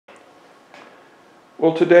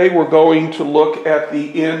Well, today we're going to look at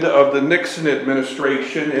the end of the Nixon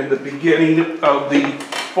administration and the beginning of the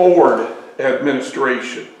Ford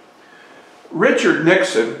administration. Richard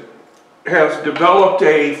Nixon has developed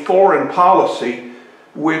a foreign policy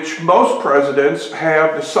which most presidents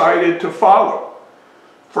have decided to follow.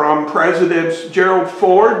 From Presidents Gerald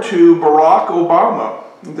Ford to Barack Obama,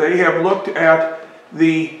 they have looked at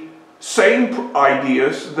the same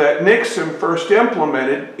ideas that Nixon first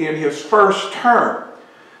implemented in his first term.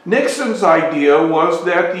 Nixon's idea was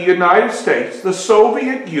that the United States, the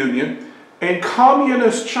Soviet Union, and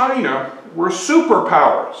Communist China were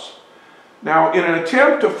superpowers. Now, in an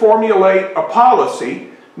attempt to formulate a policy,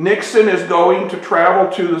 Nixon is going to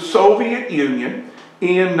travel to the Soviet Union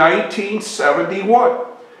in 1971.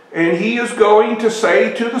 And he is going to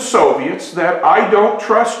say to the Soviets that I don't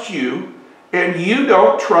trust you and you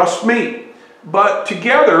don't trust me. But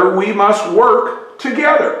together we must work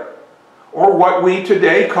together, or what we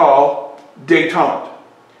today call détente.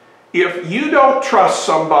 If you don't trust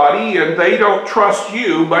somebody and they don't trust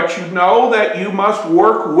you, but you know that you must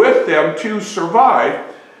work with them to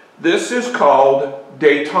survive, this is called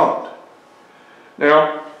détente.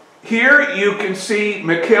 Now, here you can see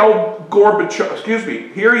Mikhail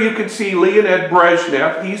Gorbachev, here you can see Leonid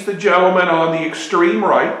Brezhnev. He's the gentleman on the extreme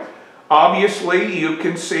right. Obviously, you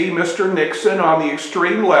can see Mr. Nixon on the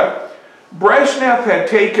extreme left. Brezhnev had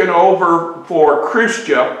taken over for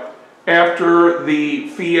Khrushchev after the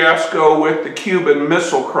fiasco with the Cuban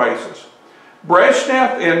Missile Crisis.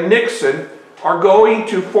 Brezhnev and Nixon are going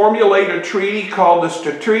to formulate a treaty called the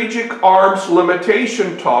Strategic Arms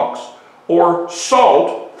Limitation Talks, or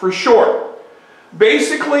SALT for short.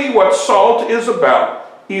 Basically, what SALT is about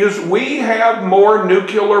is we have more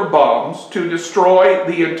nuclear bombs to destroy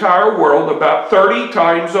the entire world about 30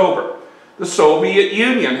 times over. The Soviet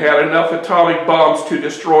Union had enough atomic bombs to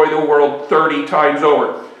destroy the world 30 times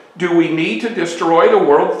over. Do we need to destroy the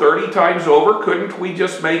world 30 times over? Couldn't we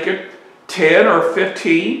just make it 10 or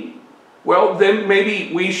 15? Well, then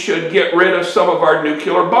maybe we should get rid of some of our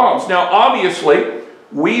nuclear bombs. Now, obviously,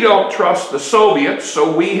 we don't trust the Soviets,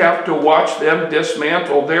 so we have to watch them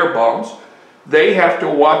dismantle their bombs. They have to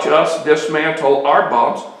watch us dismantle our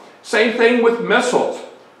bombs. Same thing with missiles.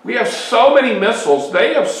 We have so many missiles,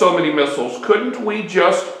 they have so many missiles. Couldn't we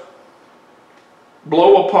just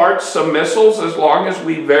blow apart some missiles as long as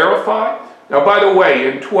we verify? Now, by the way,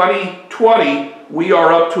 in 2020, we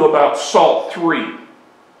are up to about SALT 3.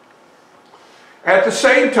 At the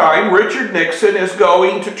same time, Richard Nixon is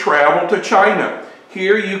going to travel to China.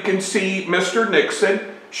 Here you can see Mr.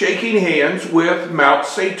 Nixon shaking hands with Mao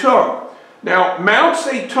Zedong. Now, Mao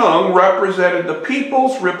Zedong represented the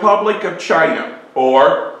People's Republic of China,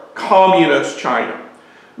 or Communist China.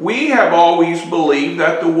 We have always believed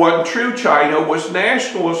that the one true China was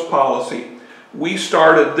nationalist policy. We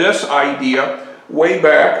started this idea way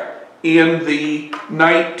back in the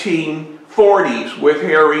 1940s with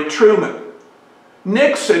Harry Truman.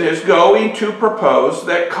 Nixon is going to propose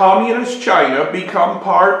that Communist China become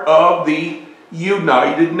part of the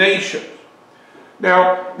United Nations.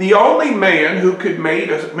 Now, the only man who could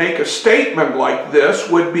make a statement like this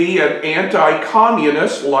would be an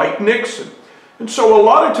anti-communist like Nixon. And so a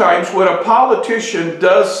lot of times when a politician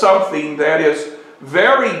does something that is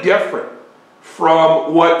very different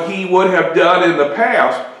from what he would have done in the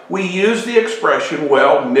past, we use the expression,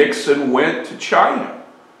 well, Nixon went to China.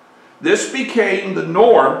 This became the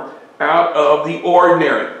norm out of the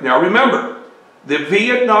ordinary. Now remember, the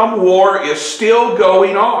Vietnam War is still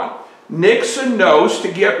going on. Nixon knows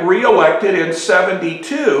to get reelected in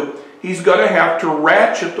 '72, he's going to have to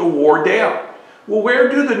ratchet the war down. Well, where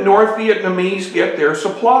do the North Vietnamese get their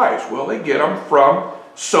supplies? Well, they get them from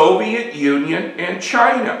Soviet Union and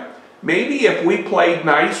China. Maybe if we played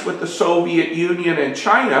nice with the Soviet Union and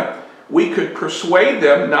China, we could persuade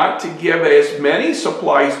them not to give as many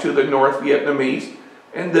supplies to the North Vietnamese,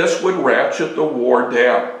 and this would ratchet the war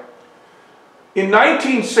down. In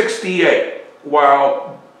 1968, while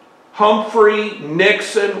Humphrey,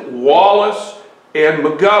 Nixon, Wallace, and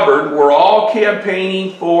McGovern were all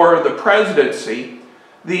campaigning for the presidency,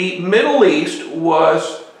 the Middle East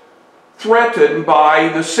was threatened by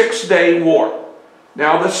the Six-Day War.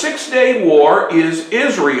 Now, the Six-Day War is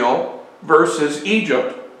Israel versus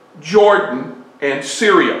Egypt, Jordan, and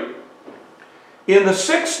Syria. In the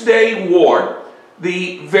Six-Day War,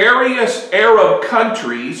 the various Arab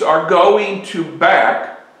countries are going to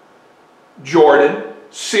back Jordan,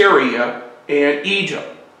 Syria, and Egypt.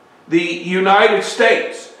 The United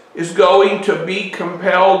States is going to be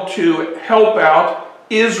compelled to help out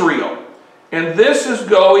Israel. And this is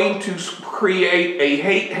going to create a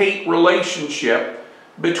hate-hate relationship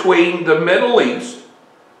between the Middle East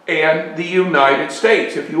and the United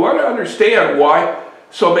States. If you want to understand why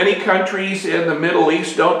so many countries in the Middle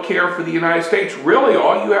East don't care for the United States, really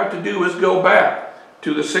all you have to do is go back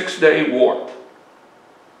to the Six-Day War.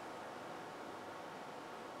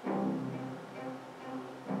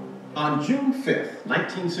 On June 5th,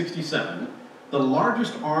 1967, the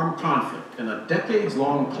largest armed conflict in a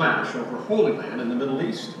decades-long clash over Holy Land in the Middle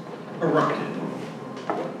East erupted.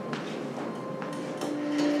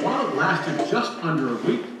 While it lasted just under a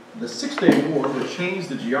week, the Six-Day War would change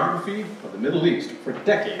the geography of the Middle East for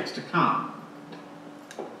decades to come.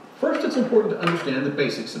 First, it's important to understand the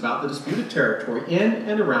basics about the disputed territory in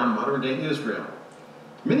and around modern-day Israel.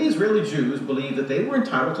 Many Israeli Jews believed that they were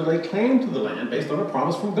entitled to lay claim to the land based on a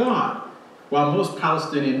promise from God, while most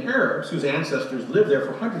Palestinian Arabs, whose ancestors lived there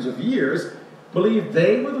for hundreds of years, believed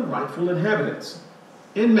they were the rightful inhabitants.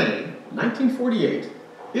 In May 1948,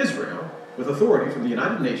 Israel, with authority from the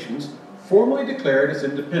United Nations, formally declared its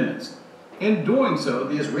independence. In doing so,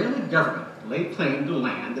 the Israeli government laid claim to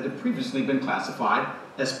land that had previously been classified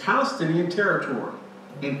as Palestinian territory,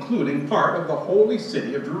 including part of the holy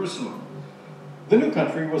city of Jerusalem. The new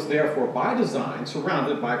country was therefore by design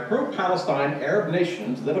surrounded by pro-Palestine Arab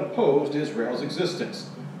nations that opposed Israel's existence.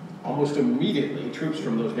 Almost immediately, troops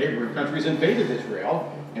from those neighboring countries invaded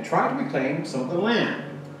Israel and tried to reclaim some of the land.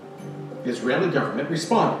 The Israeli government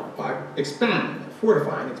responded by expanding and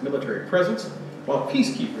fortifying its military presence, while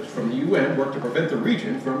peacekeepers from the UN worked to prevent the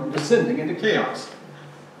region from descending into chaos.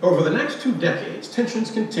 Over the next 2 decades,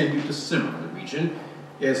 tensions continued to simmer in the region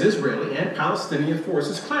as Israeli and Palestinian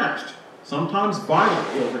forces clashed, sometimes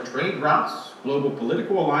violently over trade routes, global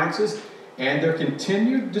political alliances, and their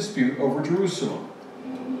continued dispute over Jerusalem.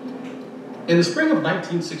 In the spring of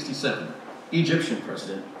 1967, Egyptian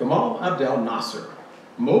President Gamal Abdel Nasser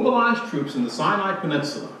mobilized troops in the Sinai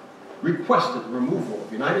Peninsula, requested the removal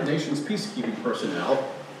of United Nations peacekeeping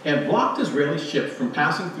personnel, and blocked Israeli ships from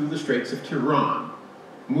passing through the Straits of Tiran,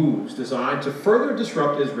 moves designed to further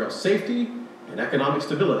disrupt Israel's safety and economic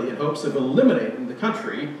stability in hopes of eliminating the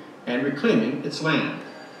country and reclaiming its land.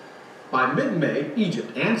 By mid-May,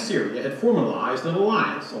 Egypt and Syria had formalized an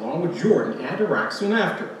alliance along with Jordan and Iraq soon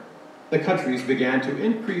after. The countries began to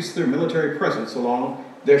increase their military presence along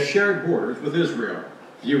their shared borders with Israel.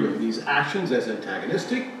 Viewing these actions as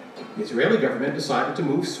antagonistic, the Israeli government decided to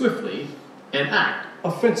move swiftly and act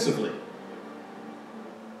offensively.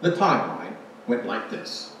 The timeline went like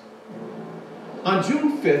this. On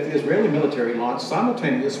June 5th, the Israeli military launched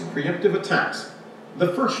simultaneous preemptive attacks.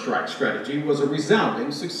 The first strike strategy was a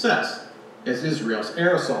resounding success, as Israel's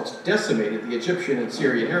air assaults decimated the Egyptian and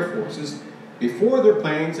Syrian air forces before their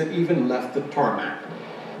planes had even left the tarmac.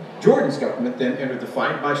 Jordan's government then entered the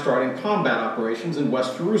fight by starting combat operations in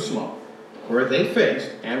West Jerusalem, where they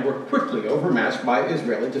faced and were quickly overmatched by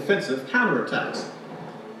Israeli defensive counterattacks.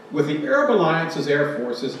 With the Arab Alliance's air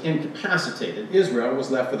forces incapacitated, Israel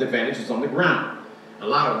was left with advantages on the ground,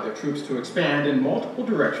 allowing their troops to expand in multiple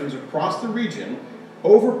directions across the region,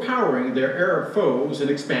 overpowering their Arab foes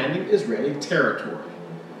and expanding Israeli territory.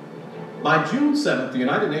 By June 7th, the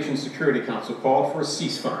United Nations Security Council called for a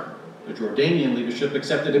ceasefire. The Jordanian leadership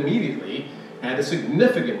accepted immediately, and a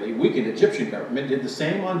significantly weakened Egyptian government did the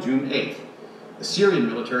same on June 8th. The Syrian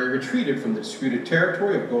military retreated from the disputed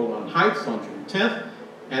territory of Golan Heights on June 10th,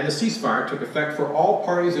 and the ceasefire took effect for all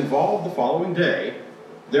parties involved the following day,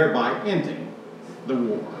 thereby ending the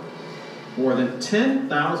war. More than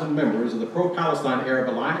 10,000 members of the pro-Palestine Arab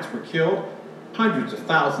Alliance were killed. Hundreds of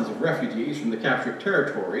thousands of refugees from the captured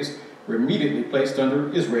territories were immediately placed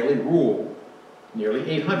under Israeli rule. Nearly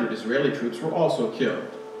 800 Israeli troops were also killed.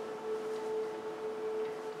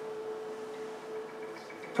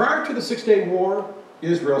 Prior to the Six-Day War,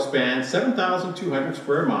 Israel spanned 7,200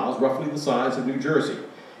 square miles, roughly the size of New Jersey,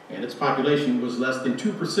 and its population was less than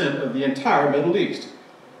 2% of the entire Middle East.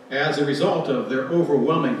 As a result of their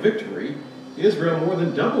overwhelming victory, Israel more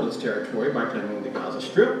than doubled its territory by claiming the Gaza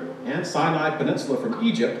Strip and Sinai Peninsula from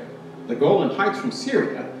Egypt, the Golan Heights from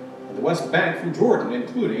Syria, and the West Bank from Jordan,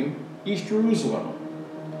 including East Jerusalem.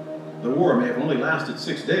 The war may have only lasted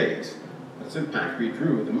 6 days, but its impact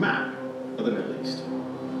redrew the map of the Middle East.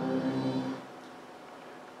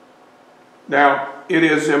 Now, it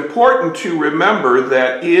is important to remember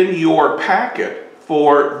that in your packet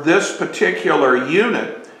for this particular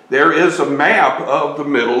unit, there is a map of the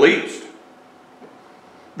Middle East.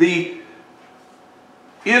 The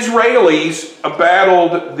Israelis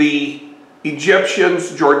battled the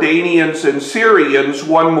Egyptians, Jordanians, and Syrians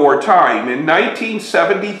one more time. In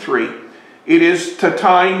 1973, it is the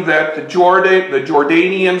time that the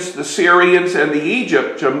Jordanians, the Syrians, and the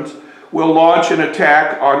Egyptians will launch an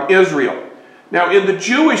attack on Israel. Now, in the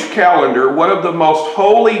Jewish calendar, one of the most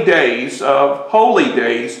holy days of holy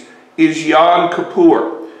days is Yom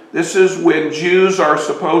Kippur. This is when Jews are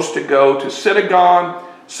supposed to go to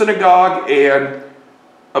synagogue and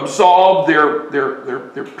absolve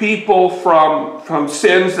their people from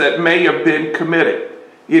sins that may have been committed.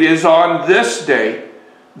 It is on this day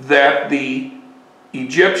that the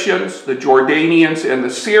Egyptians, the Jordanians, and the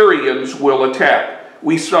Syrians will attack.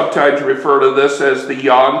 We sometimes refer to this as the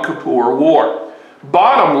Yom Kippur War.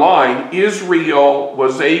 Bottom line, Israel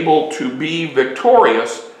was able to be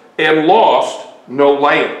victorious and lost no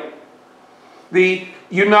land. The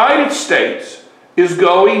United States is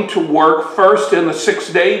going to work first in the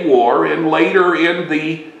Six-Day War and later in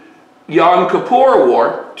the Yom Kippur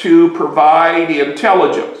War to provide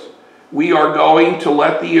intelligence. We are going to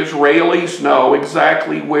let the Israelis know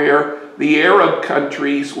exactly where the Arab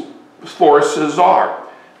countries' forces are.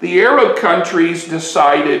 The Arab countries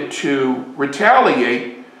decided to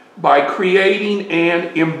retaliate by creating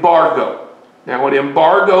an embargo. Now, an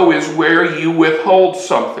embargo is where you withhold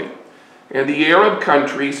something. And the Arab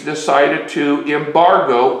countries decided to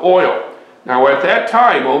embargo oil. Now, at that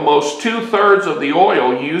time, almost 2/3 of the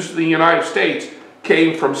oil used in the United States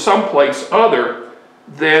came from someplace other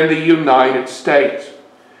than the United States.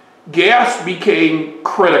 Gas became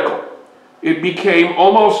critical. It became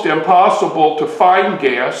almost impossible to find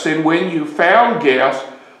gas, and when you found gas,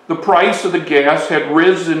 the price of the gas had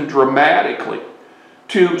risen dramatically.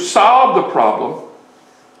 To solve the problem,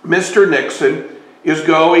 Mr. Nixon is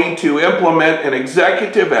going to implement an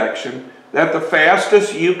executive action that the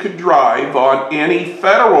fastest you could drive on any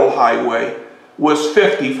federal highway was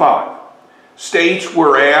 55. States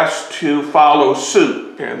were asked to follow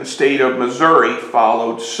suit, and the state of Missouri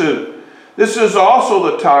followed suit. This is also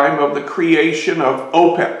the time of the creation of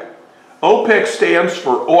OPEC. OPEC stands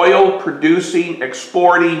for Oil Producing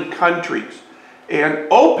Exporting Countries. And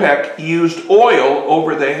OPEC used oil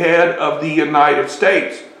over the head of the United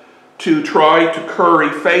States to try to curry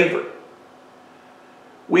favor.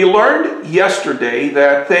 We learned yesterday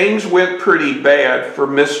that things went pretty bad for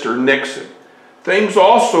Mr. Nixon. Things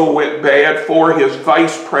also went bad for his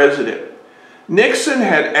vice president. Nixon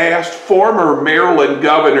had asked former Maryland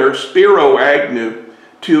Governor Spiro Agnew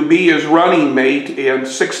to be his running mate in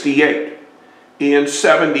 '68. In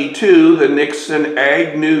 '72, the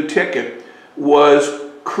Nixon-Agnew ticket was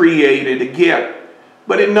created again.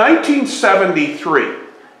 But in 1973,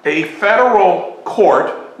 a federal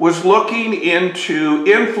court was looking into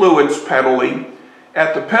influence peddling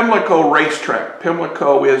at the Pimlico racetrack.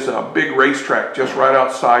 Pimlico is a big racetrack just right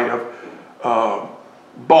outside of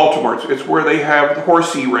Baltimore. It's where they have the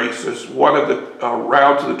horsey races. One of the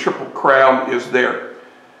rounds of the Triple Crown is there.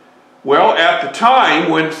 Well, at the time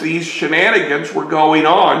when these shenanigans were going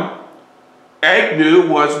on, Agnew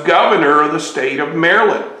was governor of the state of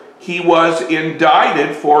Maryland. He was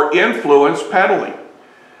indicted for influence peddling.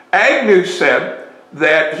 Agnew said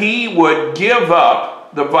that he would give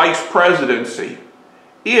up the vice presidency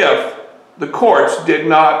if the courts did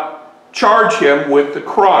not charge him with the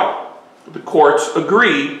crime. The courts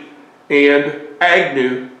agreed, and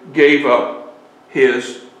Agnew gave up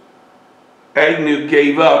his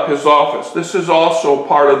office. This is also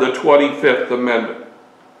part of the 25th Amendment.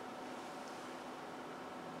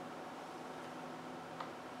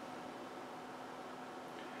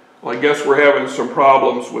 Well, I guess we're having some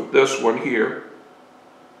problems with this one here.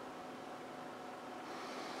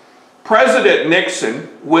 President Nixon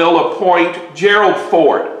will appoint Gerald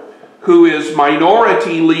Ford, who is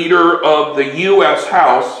minority leader of the U.S.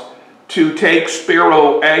 House, to take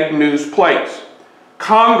Spiro Agnew's place.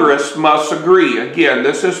 Congress must agree. Again,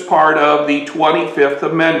 this is part of the 25th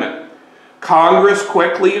Amendment. Congress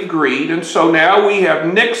quickly agreed, and so now we have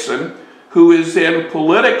Nixon, who is in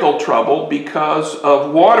political trouble because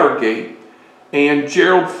of Watergate, and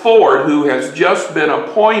Gerald Ford, who has just been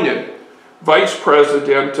appointed Vice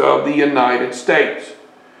President of the United States.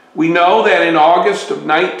 We know that in August of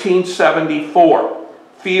 1974,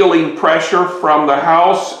 feeling pressure from the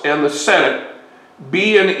House and the Senate,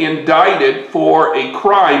 being indicted for a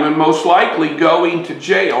crime and most likely going to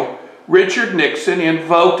jail, Richard Nixon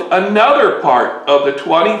invoked another part of the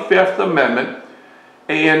 25th Amendment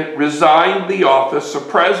and resigned the office of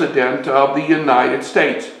President of the United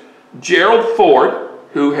States. Gerald Ford,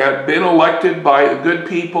 who had been elected by the good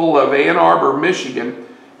people of Ann Arbor, Michigan,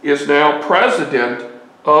 is now President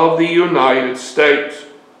of the United States.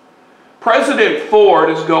 President Ford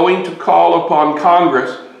is going to call upon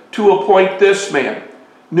Congress to appoint this man,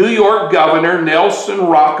 New York Governor Nelson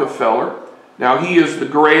Rockefeller. Now, he is the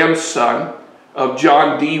grandson of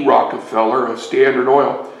John D. Rockefeller of Standard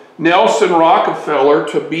Oil. Nelson Rockefeller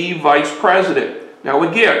to be vice president. Now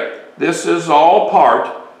again, this is all part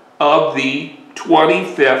of the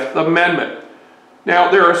 25th Amendment.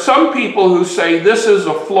 Now, there are some people who say this is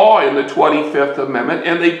a flaw in the 25th Amendment,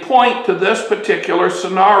 and they point to this particular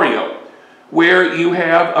scenario, where you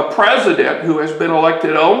have a president who has been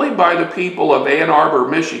elected only by the people of Ann Arbor,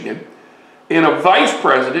 Michigan, and a vice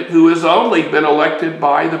president who has only been elected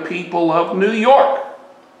by the people of New York.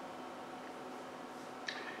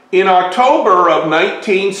 In October of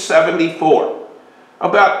 1974,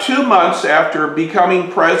 about 2 months after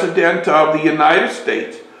becoming President of the United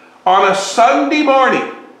States, on a Sunday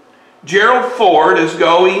morning, Gerald Ford is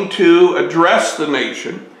going to address the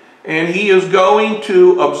nation, and he is going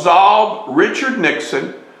to absolve Richard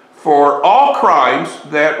Nixon for all crimes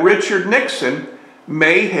that Richard Nixon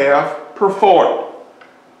may have performed.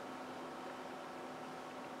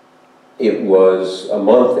 It was a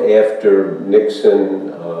month after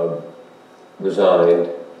Nixon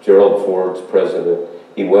resigned, Gerald Ford's president.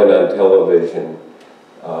 He went on television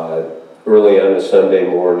early on a Sunday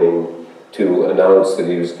morning to announce that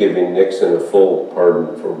he was giving Nixon a full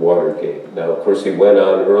pardon for Watergate. Now, of course, he went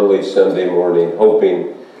on early Sunday morning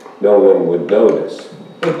hoping no one would notice.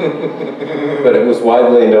 But it was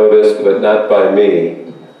widely noticed, but not by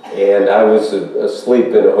me. And I was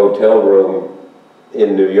asleep in a hotel room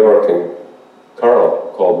in New York, and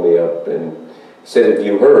Carl called me up and said, "Have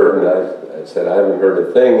you heard?" And I said, "I haven't heard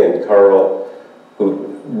a thing." And Carl, who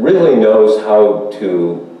really knows how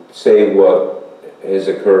to say what has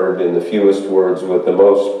occurred in the fewest words with the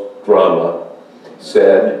most drama,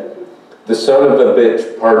 said, "The son of a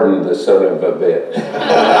bitch pardoned the son of a bitch."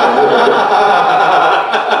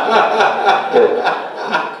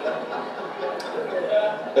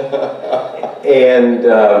 And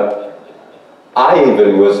I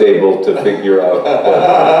even was able to figure out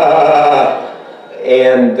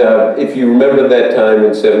and if you remember that time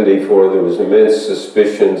in '74, there was immense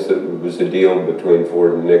suspicions that it was a deal between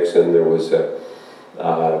Ford and Nixon. There was an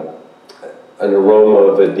aroma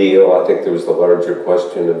of a deal. I think there was the larger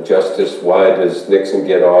question of justice. Why does Nixon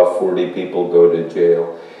get off? 40 people go to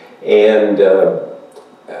jail. And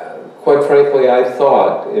quite frankly, I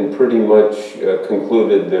thought and pretty much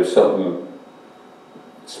concluded there's something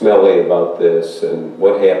smelly about this and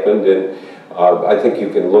what happened. And I think you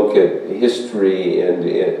can look at history, and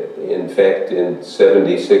in fact, in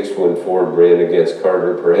 '76, when Ford ran against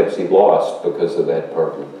Carter, perhaps he lost because of that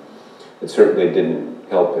pardon. It certainly didn't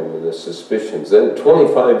help him in the suspicions. Then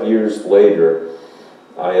 25 years later,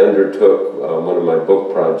 I undertook one of my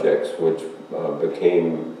book projects, which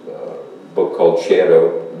became a book called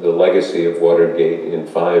Shadow, The Legacy of Watergate in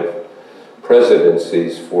 5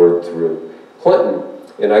 presidencies, Ford through Clinton.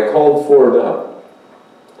 And I called Ford up.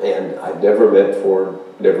 And I'd never met Ford,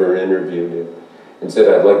 never interviewed him, and said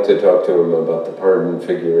I'd like to talk to him about the pardon,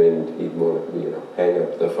 figuring he'd want to, hang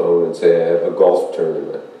up the phone and say I have a golf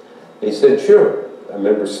tournament. He said, "Sure." I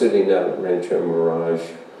remember sitting out at Rancho Mirage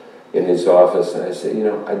in his office, and I said,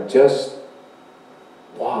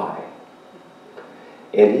 why?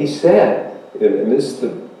 And he said, and this is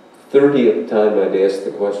the 30th time I'd asked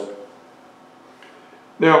the question.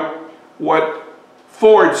 Now, what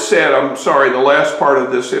Ford said, I'm sorry, the last part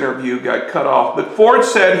of this interview got cut off, but Ford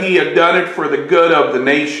said he had done it for the good of the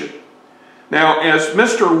nation. Now, as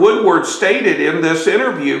Mr. Woodward stated in this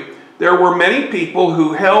interview, there were many people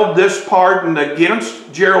who held this pardon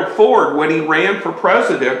against Gerald Ford when he ran for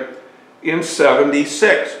president in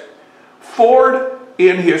 '76. Ford,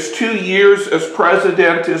 in his 2 years as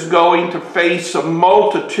president, is going to face a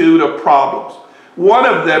multitude of problems. One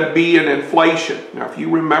of them being inflation. Now, if you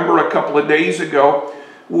remember a couple of days ago,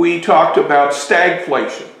 we talked about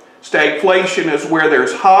stagflation. Stagflation is where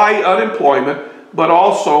there's high unemployment, but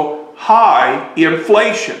also high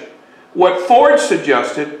inflation. What Ford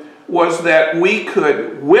suggested was that we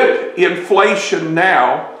could whip inflation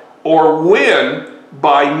now or win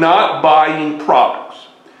by not buying products.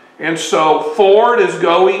 And so Ford is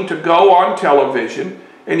going to go on television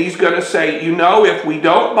and he's going to say, if we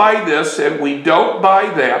don't buy this and we don't buy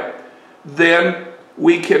that, then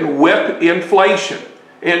we can whip inflation.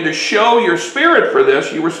 And to show your spirit for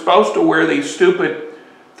this, you were supposed to wear these stupid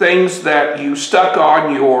things that you stuck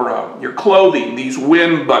on your clothing, these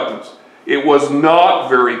win buttons. It was not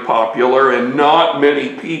very popular and not many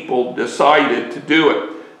people decided to do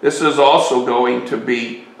it. This is also going to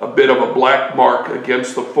be a bit of a black mark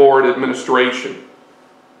against the Ford administration.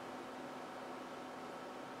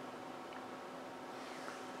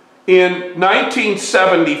 In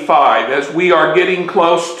 1975, as we are getting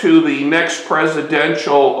close to the next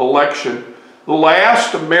presidential election, the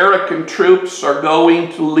last American troops are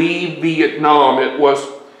going to leave Vietnam. It was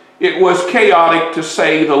It was chaotic to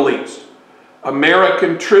say the least.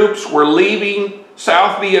 American troops were leaving.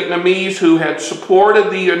 South Vietnamese who had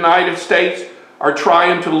supported the United States are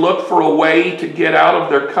trying to look for a way to get out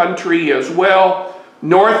of their country as well.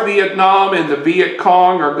 North Vietnam and the Viet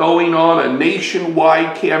Cong are going on a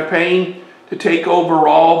nationwide campaign to take over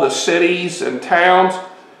all the cities and towns.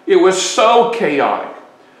 It was so chaotic.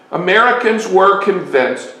 Americans were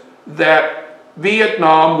convinced that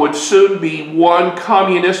Vietnam would soon be one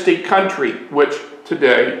communistic country, which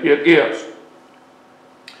today it is.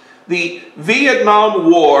 The Vietnam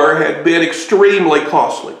War had been extremely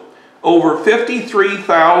costly. Over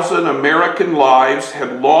 53,000 American lives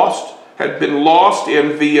had been lost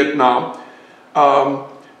in Vietnam.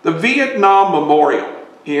 The Vietnam Memorial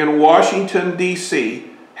in Washington, D.C.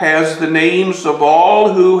 has the names of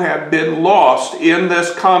all who have been lost in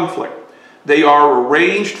this conflict. They are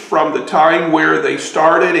arranged from the time where they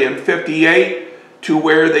started in 58 to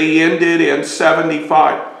where they ended in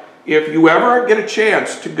 75. If you ever get a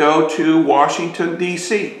chance to go to Washington,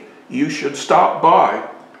 D.C., you should stop by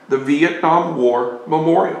the Vietnam War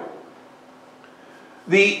Memorial.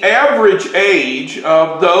 The average age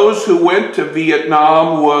of those who went to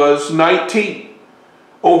Vietnam was 19.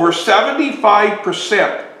 Over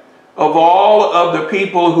 75% of all of the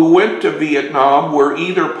people who went to Vietnam were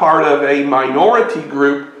either part of a minority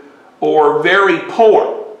group or very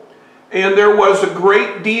poor. And there was a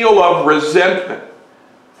great deal of resentment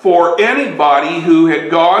for anybody who had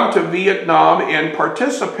gone to Vietnam and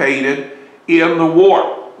participated in the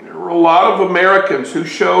war. There were a lot of Americans who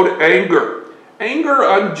showed anger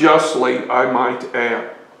unjustly, I might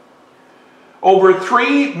add. Over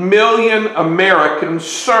 3 million Americans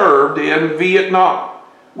served in Vietnam.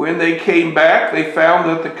 When they came back, they found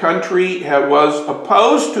that the country was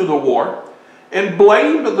opposed to the war and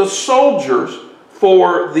blamed the soldiers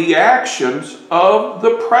for the actions of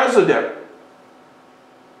the president.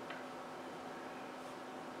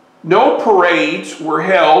 No parades were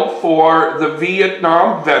held for the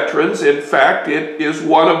Vietnam veterans. In fact, it is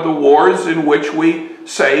one of the wars in which we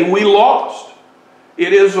say we lost.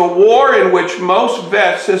 It is a war in which most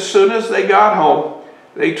vets, as soon as they got home,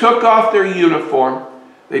 they took off their uniform,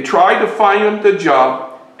 they tried to find a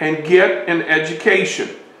job and get an education.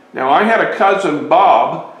 Now, I had a cousin,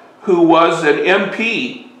 Bob, who was an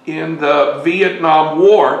MP in the Vietnam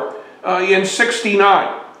War in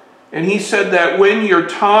 '69. And he said that when your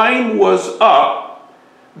time was up,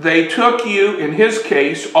 they took you, in his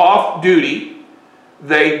case, off duty.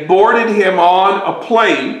 They boarded him on a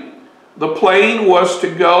plane. The plane was to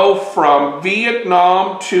go from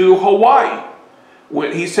Vietnam to Hawaii.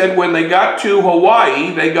 He said when they got to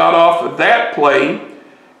Hawaii, they got off of that plane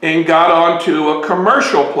and got onto a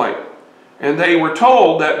commercial plane. And they were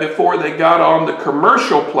told that before they got on the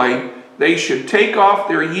commercial plane, they should take off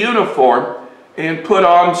their uniform and put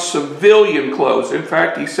on civilian clothes. In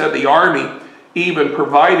fact, he said the Army even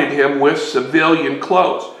provided him with civilian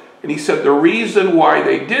clothes. And he said the reason why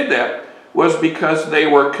they did that was because they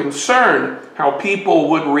were concerned how people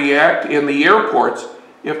would react in the airports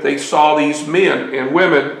if they saw these men and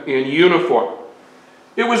women in uniform.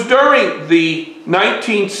 It was during the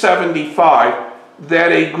 1975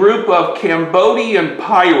 that a group of Cambodian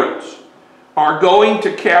pirates are going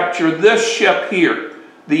to capture this ship here,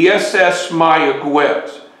 the SS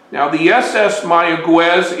Mayaguez. Now, the SS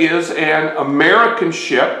Mayaguez is an American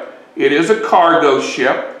ship. It is a cargo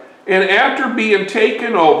ship. And after being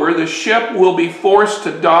taken over, the ship will be forced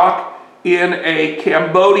to dock in a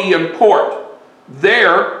Cambodian port.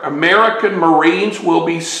 There, American Marines will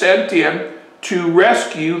be sent in to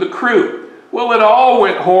rescue the crew. Well, it all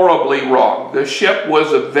went horribly wrong. The ship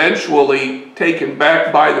was eventually taken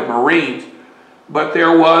back by the Marines, but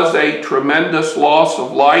there was a tremendous loss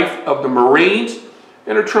of life of the Marines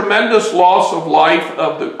and a tremendous loss of life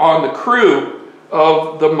on the crew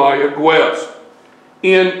of the Mayaguez.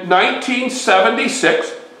 In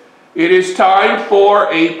 1976, it is time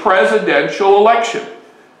for a presidential election.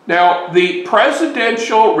 Now, the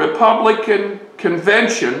Presidential Republican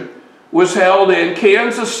Convention was held in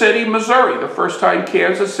Kansas City, Missouri, the first time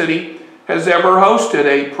Kansas City has ever hosted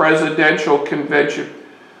a presidential convention.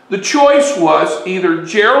 The choice was either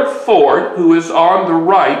Gerald Ford, who is on the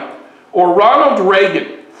right, or Ronald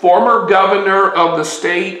Reagan, former governor of the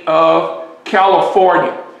state of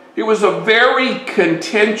California. It was a very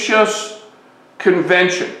contentious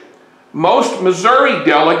convention. Most Missouri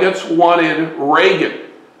delegates wanted Reagan,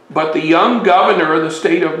 but the young governor of the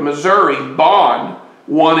state of Missouri, Bond,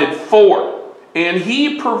 wanted Ford, and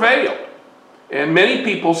he prevailed. And many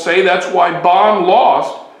people say that's why Bond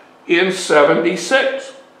lost in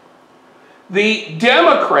 '76. The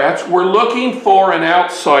Democrats were looking for an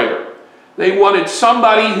outsider. They wanted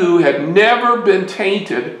somebody who had never been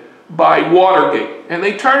tainted by Watergate. And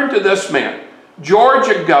they turned to this man,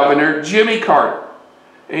 Georgia Governor Jimmy Carter.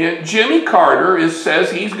 And Jimmy Carter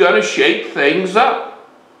says he's going to shake things up.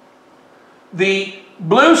 The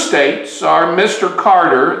blue states are Mr.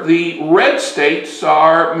 Carter. The red states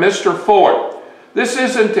are Mr. Ford. This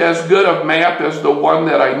isn't as good a map as the one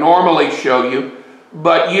that I normally show you,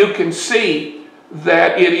 but you can see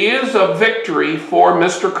that it is a victory for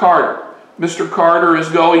Mr. Carter. Mr. Carter is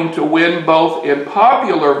going to win both in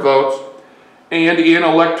popular votes and in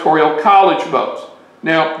electoral college votes.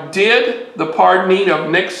 Now, did the pardoning of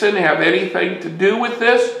Nixon have anything to do with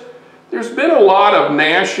this? There's been a lot of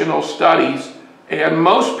national studies, and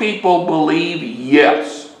most people believe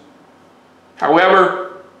yes.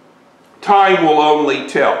 However, time will only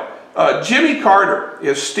tell. Jimmy Carter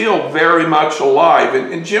is still very much alive,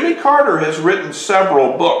 and Jimmy Carter has written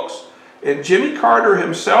several books. And Jimmy Carter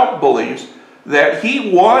himself believes that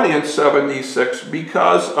he won in '76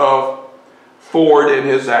 because of Ford and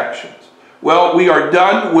his actions. Well, we are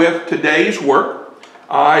done with today's work.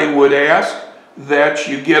 I would ask that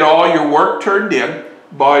you get all your work turned in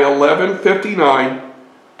by 11:59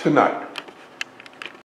 tonight.